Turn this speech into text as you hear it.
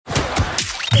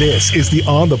This is the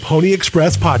On the Pony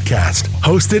Express podcast,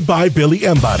 hosted by Billy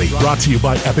Embody, brought to you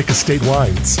by Epic Estate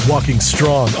Wines. Walking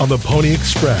strong on the Pony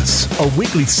Express, a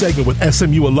weekly segment with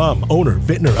SMU alum, owner,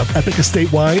 vintner of Epic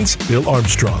Estate Wines, Bill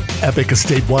Armstrong. Epic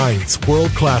Estate Wines,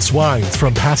 world-class wines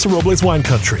from Paso Robles wine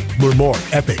country. Learn more,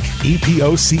 Epic,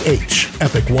 EPOCH,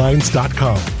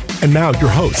 epicwines.com. And now your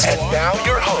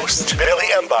host. Billy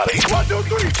Embody. 1, 2,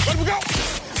 3, let me go.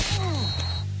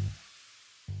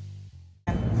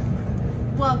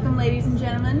 Welcome, ladies and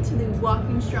gentlemen, to the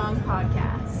Walking Strong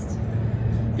podcast.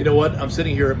 You know what? I'm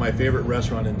sitting here at my favorite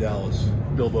restaurant in Dallas,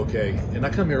 Bill Bouquet, and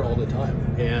I come here all the time.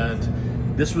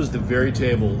 And this was the very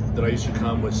table that I used to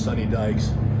come with Sonny Dykes,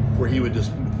 where he would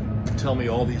just tell me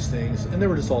all these things, and they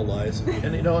were just all lies.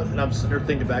 And you know, and I'm sitting there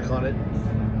thinking back on it,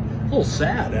 a little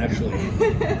sad, actually.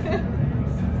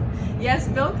 Yes,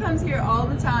 Bill comes here all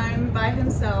the time by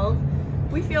himself.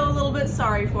 We feel a little bit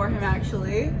sorry for him,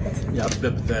 actually. Yeah, it's a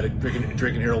bit pathetic,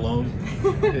 drinking here alone.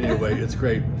 Anyway, it's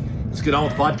great. Let's get on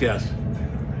with the podcast.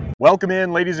 Welcome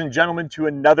in, ladies and gentlemen, to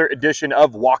another edition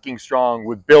of Walking Strong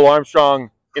with Bill Armstrong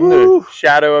in the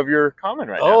shadow of your comment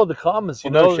right now. Oh, the comments,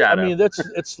 you Well, no know, shadow. I mean,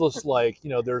 it's just like, you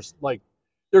know, there's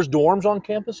dorms on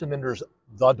campus, and then there's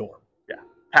the dorm. Yeah,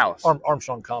 Palace.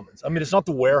 Armstrong Commons. I mean, it's not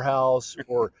the warehouse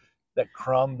or that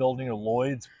Crumb building or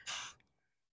Lloyd's.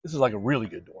 This is like a really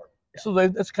good dorm. Yeah. So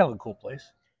that's kind of a cool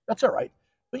place. That's all right.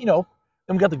 But, you know,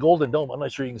 then we got the Golden Dome. I'm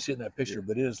not sure you can see it in that picture,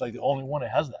 but it is like the only one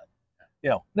that has that. You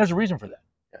know, and there's a reason for that.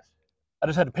 Yes. I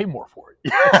just had to pay more for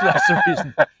it. That's the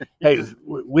reason. Hey,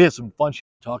 we had some fun shit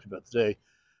to talk about today.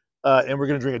 And we're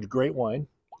going to drink a great wine.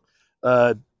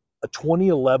 A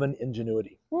 2011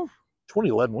 Ingenuity. Woo.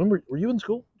 2011. When were you in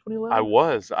school? 2011?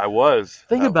 I was.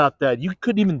 Think about that. You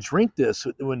couldn't even drink this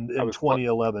in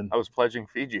 2011. I was pledging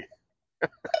Fiji.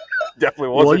 Definitely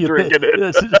wasn't drinking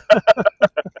it.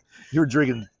 You're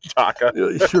drinking Taka.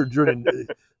 You're drinking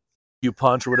you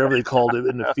punch or whatever they called it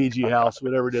in the Fiji house,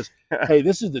 whatever it is. Hey,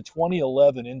 this is the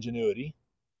 2011 Ingenuity.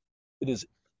 It is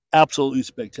absolutely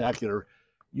spectacular.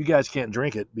 You guys can't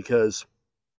drink it because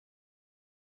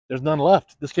there's none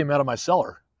left. This came out of my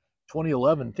cellar.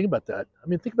 2011. Think about that. I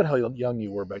mean, think about how young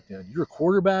you were back then. You're a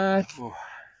quarterback,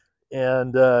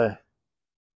 and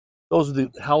those are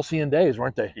the halcyon days,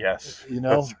 weren't they? Yes. You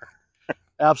know,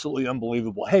 absolutely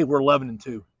unbelievable. Hey, we're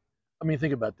 11-2. I mean,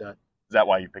 think about that. Is that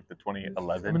why you picked the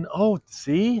 2011? I mean,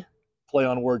 see, play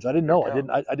on words. I didn't know. I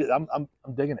did. I'm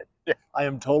digging it. Yeah. I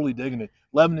am totally digging it.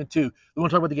 11-2. You want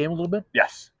to talk about the game a little bit?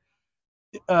 Yes.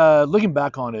 Looking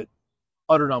back on it,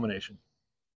 utter domination,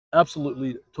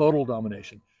 absolutely total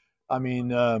domination. I mean,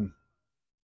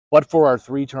 but for our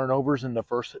 3 turnovers in the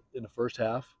first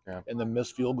half, and the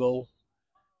missed field goal,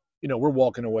 you know, we're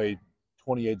walking away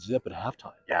 28-0 at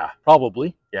halftime. Yeah.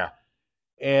 Probably. Yeah.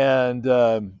 And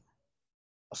I'm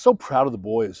so proud of the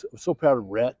boys. I'm so proud of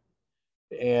Rhett.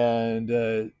 And,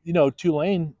 you know,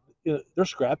 Tulane, you know, they're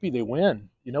scrappy. They win.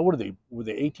 You know, what are they? Were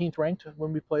they 18th ranked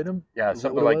when we played them? Yeah,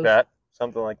 something like that.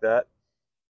 Something like that.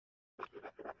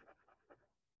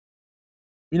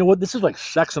 You know what? This is like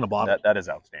sex in a bottle. That is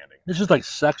outstanding. This is like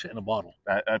sex in a bottle.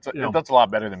 That's a lot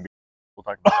better than we'll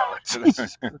talk about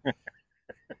that.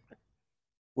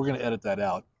 We're going to edit that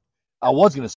out. I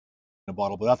was going to say in a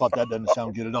bottle, but I thought that doesn't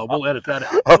sound good at all. We'll edit that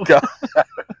out. Okay.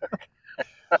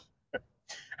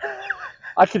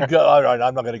 I could go. All right,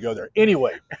 I'm not going to go there.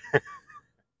 Anyway,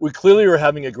 we clearly are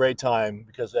having a great time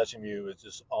because SMU is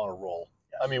just on a roll.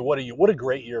 Yes. I mean, what a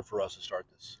great year for us to start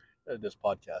this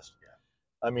podcast. Yeah.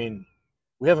 I mean,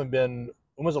 we haven't been.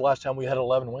 When was the last time we had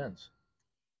 11 wins?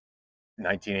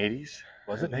 1980s.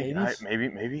 Was it 80s?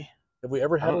 Maybe. Have we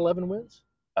ever had 11 wins?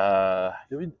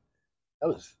 Did we? I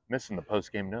was missing the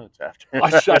post-game notes after.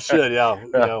 I should, yeah.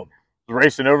 You know,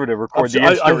 racing over to record the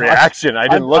instant reaction. I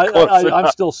didn't look close enough.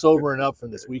 I'm still sobering up from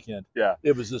this weekend. Yeah,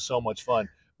 it was just so much fun.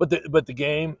 But the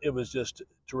game, it was just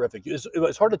terrific. It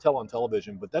was hard to tell on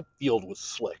television, but that field was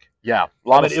slick. Yeah, a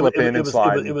lot of slip in and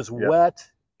slide. It was wet,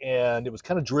 and it was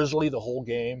kind of drizzly the whole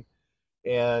game.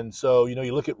 And so, you know,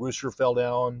 you look at Rooster fell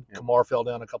down, Kamar fell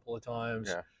down a couple of times.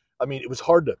 Yeah. I mean, it was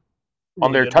hard to.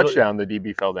 On their touchdown, the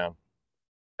DB fell down.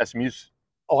 SMU's.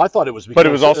 Oh, I thought it was because, but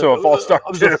it was also a false start.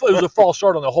 It was a false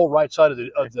start on the whole right side of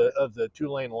the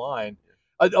Tulane line.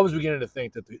 I was beginning to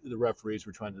think that the referees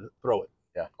were trying to throw it.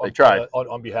 Yeah, they tried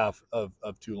on behalf of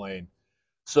Tulane.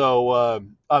 So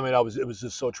I mean, it was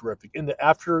just so terrific. In the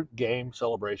after game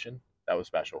celebration, that was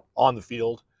special on the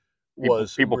field. People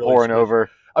really pouring special. over.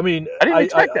 I mean, I didn't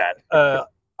expect that.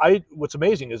 What's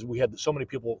amazing is we had so many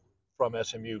people from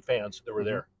SMU fans that were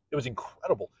there. It was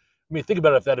incredible. I mean, think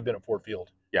about it. If that had been at Ford Field,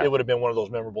 it would have been one of those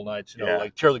memorable nights. You know,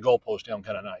 like tear the goalpost down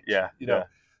kind of nights. Yeah, you know.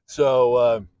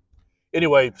 So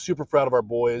anyway, super proud of our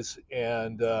boys,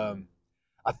 and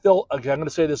I feel okay. I'm going to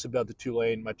say this about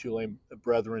my Tulane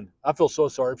brethren. I feel so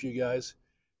sorry for you guys.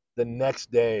 The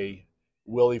next day,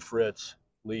 Willie Fritz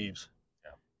leaves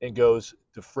and goes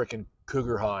to frickin'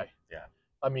 Cougar High. Yeah.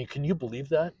 I mean, can you believe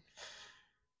that?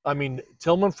 I mean,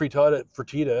 Tillman Fertitta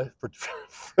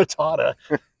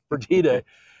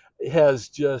has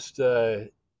just,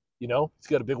 he's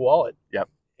got a big wallet. Yep.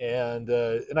 And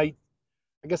I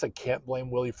guess I can't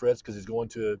blame Willie Fritz because he's going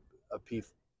to a P4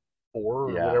 or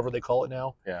whatever they call it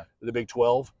now. Yeah. The Big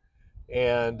 12.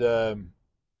 And,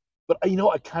 but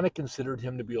I kind of considered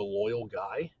him to be a loyal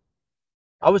guy.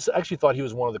 I actually thought he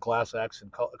was one of the class acts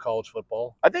in college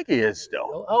football. I think he is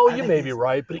still. Oh, you may be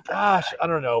right, but gosh, I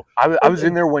don't know. I was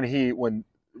in there when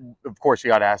of course he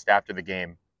got asked after the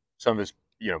game. Some of his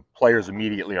players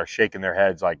immediately are shaking their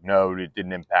heads like, no, it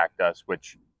didn't impact us,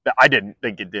 which I didn't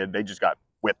think it did. They just got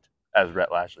whipped, as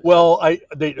Rhett Lashley said. Well,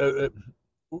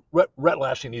 Rhett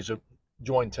Lashley needs to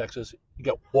join Texas. He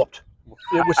got whooped.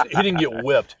 He didn't get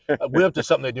whipped. Whipped is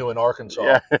something they do in Arkansas.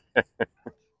 Yeah.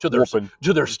 To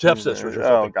their stepsisters or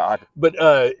something. Oh, God. But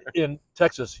in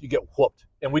Texas, you get whooped,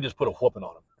 and we just put a whooping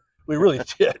on them. We really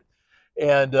did.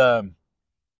 And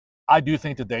I do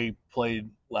think that they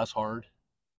played less hard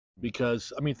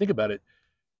because, I mean, think about it.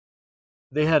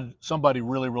 They had somebody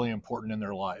really, really important in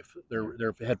their life,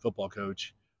 their head football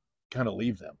coach, kind of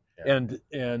leave them. Yeah.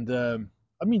 And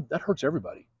I mean, that hurts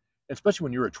everybody, especially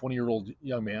when you're a 20-year-old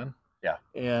young man. Yeah.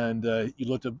 And you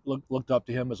looked up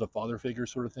to him as a father figure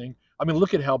sort of thing. I mean,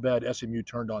 look at how bad SMU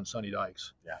turned on Sonny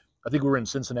Dykes. Yeah. I think we were in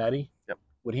Cincinnati. Yep.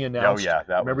 When he announced. Oh,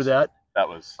 yeah. Remember that? That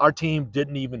was. Our team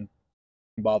didn't even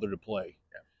bother to play.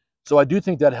 Yeah. So I do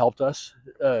think that helped us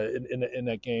in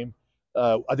that game.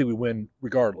 I think we win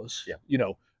regardless. Yeah.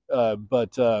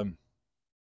 But I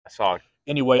saw it.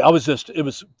 Anyway, it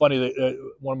was funny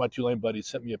that one of my Tulane buddies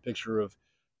sent me a picture of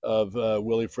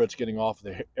Willie Fritz getting off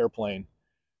the airplane.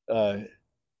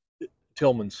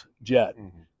 Tillman's jet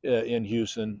in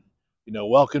Houston,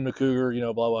 welcome to Cougar,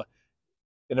 blah, blah.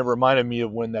 And it reminded me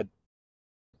of when that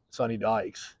Sonny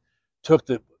Dykes took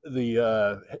the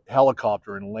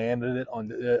helicopter and landed it on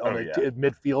the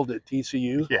midfield at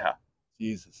TCU. Yeah.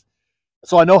 Jesus.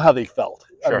 So I know how they felt.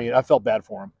 Sure. I mean, I felt bad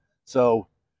for them. So,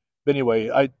 but anyway,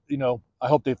 I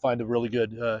hope they find a really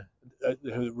good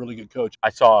coach. I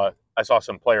saw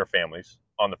some player families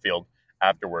on the field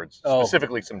afterwards,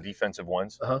 specifically some defensive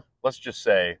ones. Let's just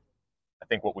say, I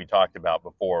think what we talked about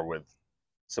before with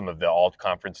some of the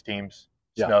all-conference teams,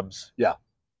 snubs. Yeah.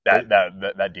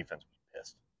 That defense was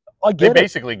pissed. They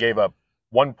basically gave up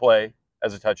one play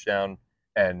as a touchdown,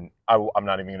 and I'm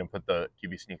not even going to put the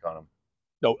QB sneak on them.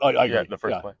 No, I agree. Yeah, the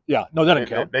first play. Yeah, no, that didn't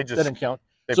count. That didn't count.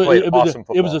 They played awesome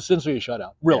football. It was essentially a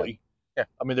shutout, really. Yeah.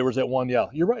 I mean, there was that one. Yeah,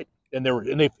 you're right. And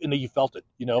you felt it.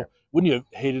 Wouldn't you have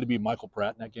hated to be Michael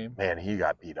Pratt in that game? Man, he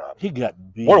got beat up. He got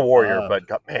beat. What a warrior, up. But he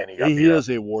got beat up. He is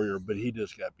a warrior, but he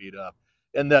just got beat up.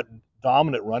 And that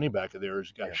dominant running back of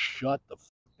theirs got shut the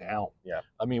down. Yeah.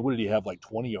 I mean, what did he have, like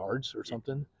 20 yards or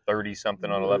something?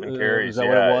 30-something on 11 carries. Is that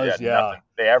what it was? Yeah.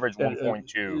 They averaged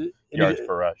 1.2 yards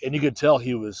per rush. And you could tell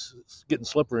he was getting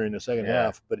slippery in the second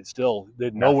half, but he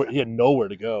had nowhere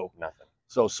to go. Nothing.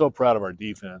 So proud of our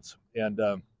defense. And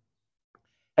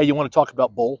hey, you want to talk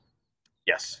about bowl?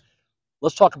 Yes.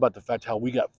 Let's talk about the fact how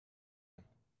we got.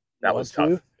 That was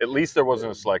tough. At least there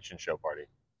wasn't a selection show party.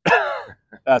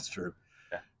 That's true.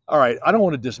 Yeah. All right. I don't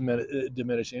want to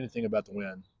diminish anything about the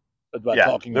win.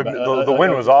 Talking about the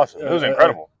win was awesome. It was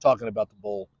incredible. Talking about the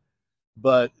bowl.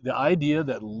 But the idea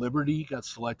that Liberty got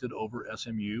selected over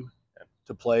SMU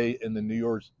to play in the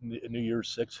New Year's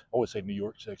Six, I always say New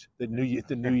York Six, the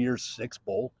New Year's Six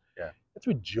bowl. Yeah. That's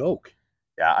a joke.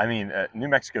 Yeah, I mean, New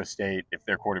Mexico State, if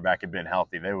their quarterback had been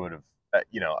healthy, they would have,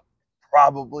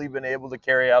 probably been able to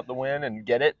carry out the win and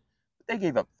get it. But they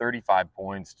gave up 35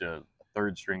 points to a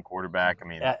third-string quarterback. I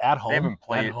mean, at home. They haven't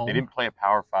played. They didn't play a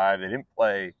Power 5. They didn't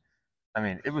play. I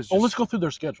mean, it was just. Let's go through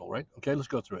their schedule, right? Okay, let's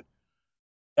go through it.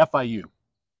 FIU,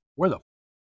 where the,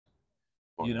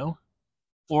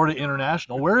 Florida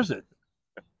International, where is it?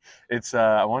 It's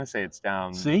I want to say it's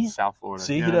down South Florida.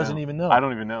 See, he doesn't even know. I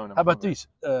don't even know. How about these?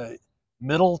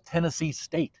 Middle Tennessee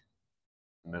State.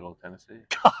 Middle Tennessee.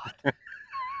 God.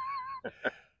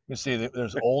 You see,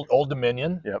 there's Old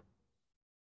Dominion. Yep.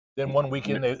 Then one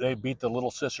weekend they beat the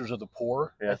Little Sisters of the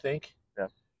Poor, I think. Yeah.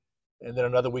 And then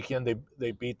another weekend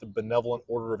they beat the Benevolent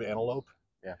Order of Antelope.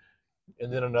 Yeah.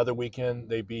 And then another weekend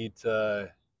they beat I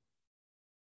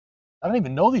don't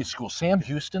even know these schools. Sam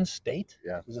Houston State?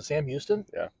 Yeah. Is it Sam Houston?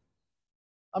 Yeah.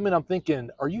 I mean, I'm thinking,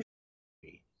 are you?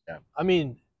 Yeah. I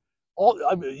mean,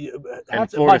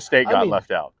 Florida State got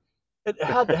left out.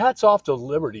 Hats off to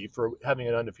Liberty for having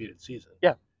an undefeated season.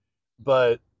 Yeah.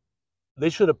 But they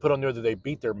should have put on there that they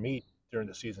beat their meat during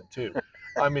the season too.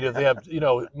 I mean, if they have,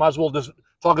 might as well just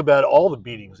talk about all the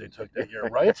beatings they took that year,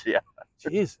 right? Yeah.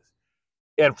 Jesus.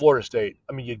 And Florida State.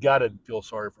 I mean, you got to feel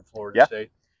sorry for Florida State.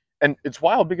 And it's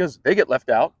wild because they get left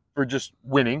out for just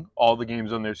winning all the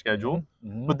games on their schedule.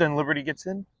 Mm-hmm. But then Liberty gets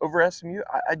in over SMU.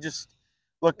 I just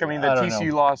look. I mean, the I don't TCU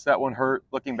know. loss, that one hurt.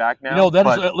 Looking back now,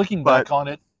 looking back on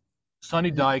it.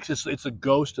 Sonny Dykes, it's a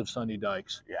ghost of Sonny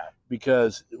Dykes. Yeah.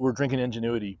 Because we're drinking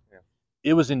ingenuity. Yeah.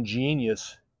 It was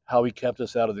ingenious how he kept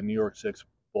us out of the New York Six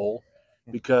Bowl,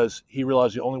 because he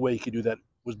realized the only way he could do that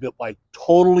was by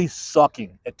totally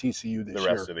sucking at TCU this year. The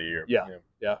rest of the year.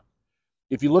 Yeah.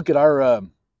 If you look at our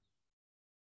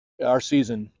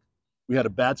season, we had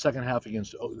a bad second half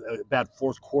against a bad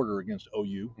fourth quarter against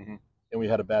OU, and we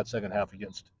had a bad second half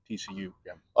against TCU.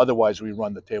 Yeah. Otherwise, we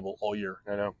run the table all year.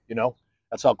 I know.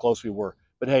 That's how close we were.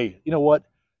 But hey, you know what?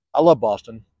 I love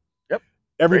Boston. Yep.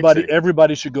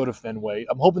 Everybody should go to Fenway.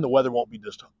 I'm hoping the weather won't be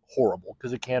just horrible,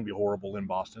 because it can be horrible in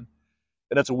Boston,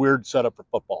 and that's a weird setup for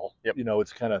football. Yep.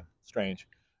 It's kind of strange.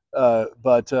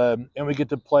 But we get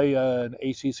to play an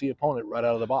ACC opponent right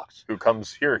out of the box. Who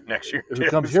comes here next year? Who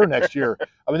comes here next year?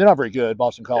 I mean, they're not very good,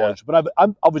 Boston College, but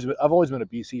I've always been a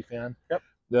BC fan. Yep.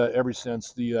 Ever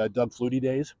since the Doug Flutie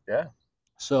days. Yeah.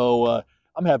 So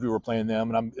I'm happy we're playing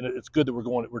them, and it's good that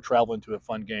we're traveling to a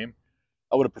fun game.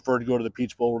 I would have preferred to go to the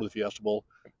Peach Bowl or the Fiesta Bowl,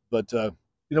 but you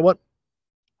know what?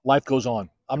 Life goes on.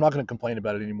 I'm not going to complain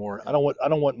about it anymore. I don't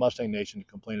want Mustang Nation to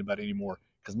complain about it anymore,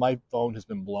 because my phone has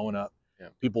been blowing up. Yeah.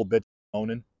 People bitch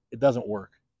moaning. It doesn't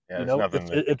work. Yeah,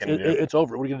 it's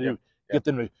over. What are you going to do? Yeah. Get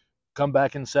them to come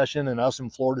back in session, and us in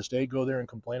Florida State go there and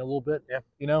complain a little bit?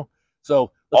 Yeah.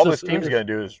 So all this team's going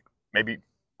to do is maybe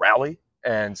rally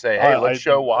and say, hey, let's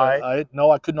show why.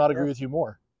 I could not agree with you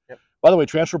more. Yep. By the way,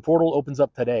 transfer portal opens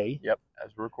up today. Yep,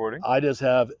 as we're recording. I just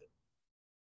have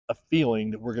a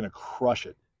feeling that we're going to crush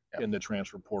it in the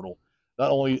transfer portal.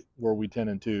 Not only were we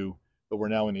 10-2, but we're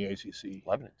now in the ACC.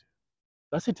 11-2. Did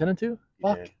I say 10-2?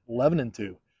 Fuck,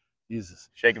 11-2, Jesus.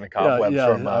 Shaking the cobwebs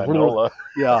from NOLA.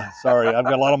 Yeah, sorry, I've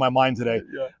got a lot on my mind today.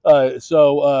 Yeah.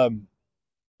 So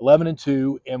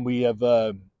 11-2, and we have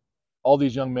all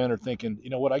these young men are thinking, you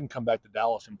know what, I can come back to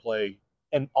Dallas and play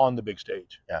and on the big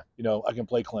stage. Yeah. I can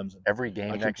play Clemson. Every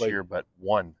game next year but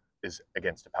one is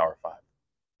against a Power 5.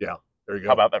 Yeah, there you go.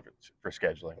 How about that for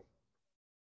scheduling?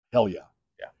 Hell yeah.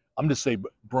 Yeah. I'm just saying,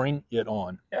 bring it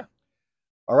on. Yeah.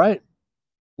 All right.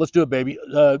 Let's do it, baby.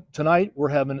 Tonight, we're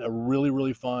having a really,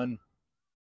 really fun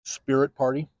spirit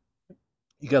party.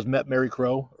 You guys met Mary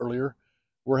Crow earlier.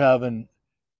 We're having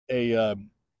a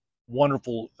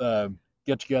wonderful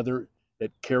get-together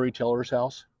at Carrie Teller's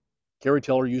house. Carrie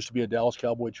Teller used to be a Dallas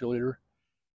Cowboy cheerleader.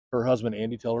 Her husband,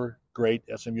 Andy Teller, great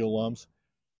SMU alums.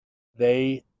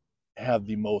 They have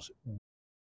the most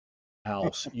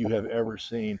house you have ever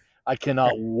seen. I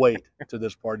cannot wait to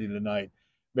this party tonight.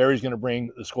 Mary's going to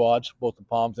bring the squads, both the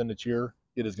Poms and the cheer.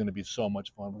 It is going to be so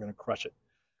much fun. We're going to crush it.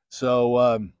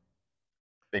 So,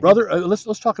 brother,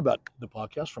 let's talk about the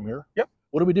podcast from here. Yep.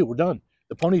 What do? We're done.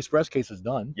 The Pony Express case is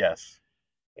done. Yes.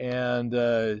 And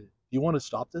you want to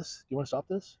stop this?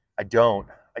 I don't.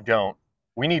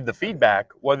 We need the feedback.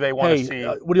 What do they want to see?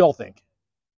 What do y'all think?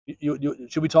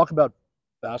 Should we talk about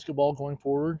basketball going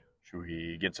forward? Should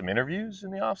we get some interviews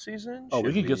in the off season?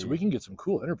 We can get some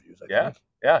cool interviews. I think.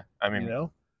 Yeah. I mean,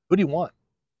 who do you want?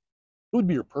 Who would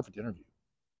be your perfect interview?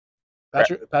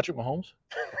 Patrick Mahomes?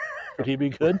 Would he be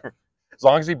good? As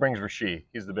long as he brings Rasheed,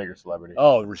 he's the bigger celebrity.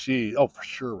 Oh, Rasheed. Oh, for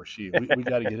sure, Rasheed. We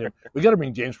got to get him. We got to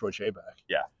bring James Prochet back.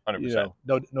 Yeah, 100%.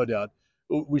 No doubt.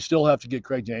 We still have to get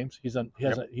Craig James. He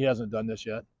hasn't done this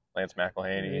yet. Lance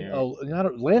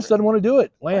McElhaney. Lance doesn't want to do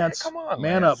it. Lance, come on,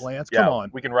 man up, Lance. Come on.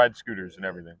 We can ride scooters and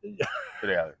everything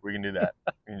together. We can do that.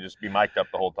 We can just be mic'd up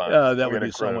the whole time. That would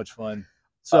be so much fun.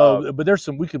 So, but there's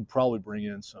we could probably bring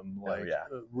in some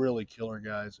really killer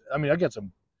guys. I mean, I got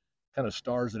some kind of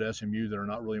stars at SMU that are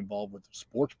not really involved with the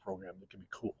sports program that can be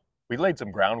cool. We laid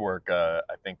some groundwork, I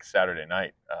think, Saturday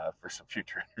night for some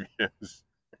future interviews.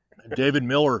 David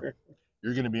Miller,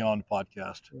 you're going to be on the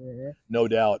podcast, no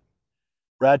doubt.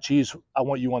 Brad Cheese, I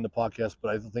want you on the podcast,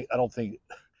 but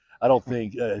I don't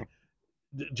think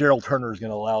Gerald Turner is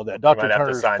going to allow that. Dr.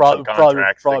 Turner's probably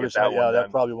that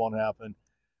probably won't happen.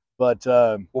 But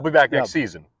we'll be back next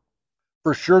season.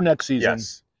 For sure next season.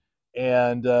 Yes.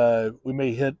 And we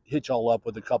may hit y'all up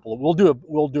with a couple of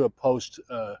we'll do a post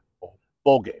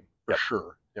bowl game for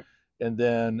sure. Yep. And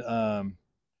then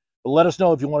let us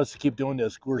know if you want us to keep doing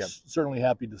this. We're certainly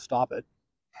happy to stop it.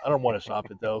 I don't want to stop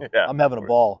it though. Yeah. I'm having a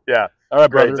ball. Yeah. All right,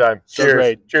 Great brother. time. So Cheers.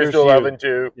 great. Cheers to you. 11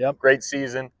 too. Yep. Great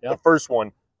season. Yep. The first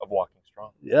one of Walking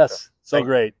Strong. Yes. So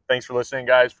great. Thanks for listening,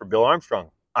 guys. For Bill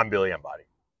Armstrong, I'm Billy Embody.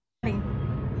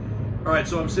 All right,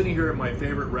 so I'm sitting here at my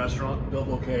favorite restaurant, Bill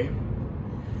Bouquet,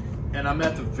 and I'm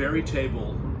at the very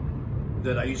table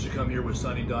that I used to come here with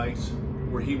Sonny Dykes,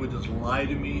 where he would just lie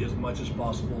to me as much as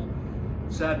possible.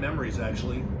 Sad memories,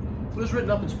 actually. It was written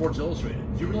up in Sports Illustrated.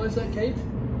 Did you realize that, Kate?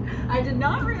 I did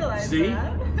not realize See?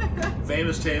 that.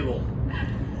 Famous table.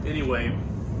 Anyway,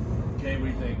 Kate, what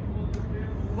do you think?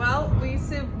 Well, we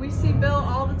see Bill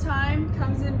all the time.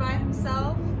 Comes in by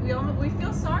himself. We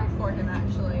feel sorry for him,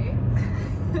 actually.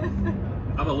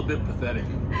 I'm a little bit pathetic.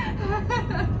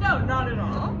 No, not at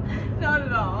all. Not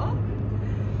at all.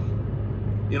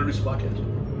 Introduce the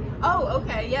podcast. Oh,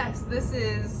 okay. Yes, this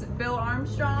is Bill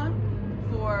Armstrong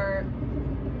for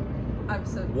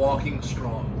episode Walking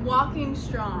Strong. Walking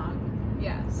Strong.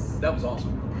 Yes. That was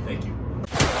awesome. Thank you.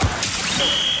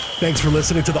 Thanks for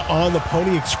listening to the On the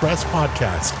Pony Express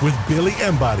podcast with Billy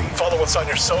Embody. Follow us on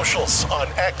your socials on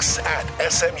X at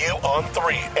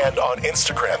SMU3 and on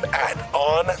Instagram at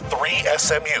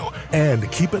On3SMU.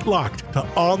 And keep it locked to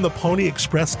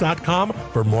OnThePonyExpress.com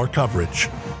for more coverage.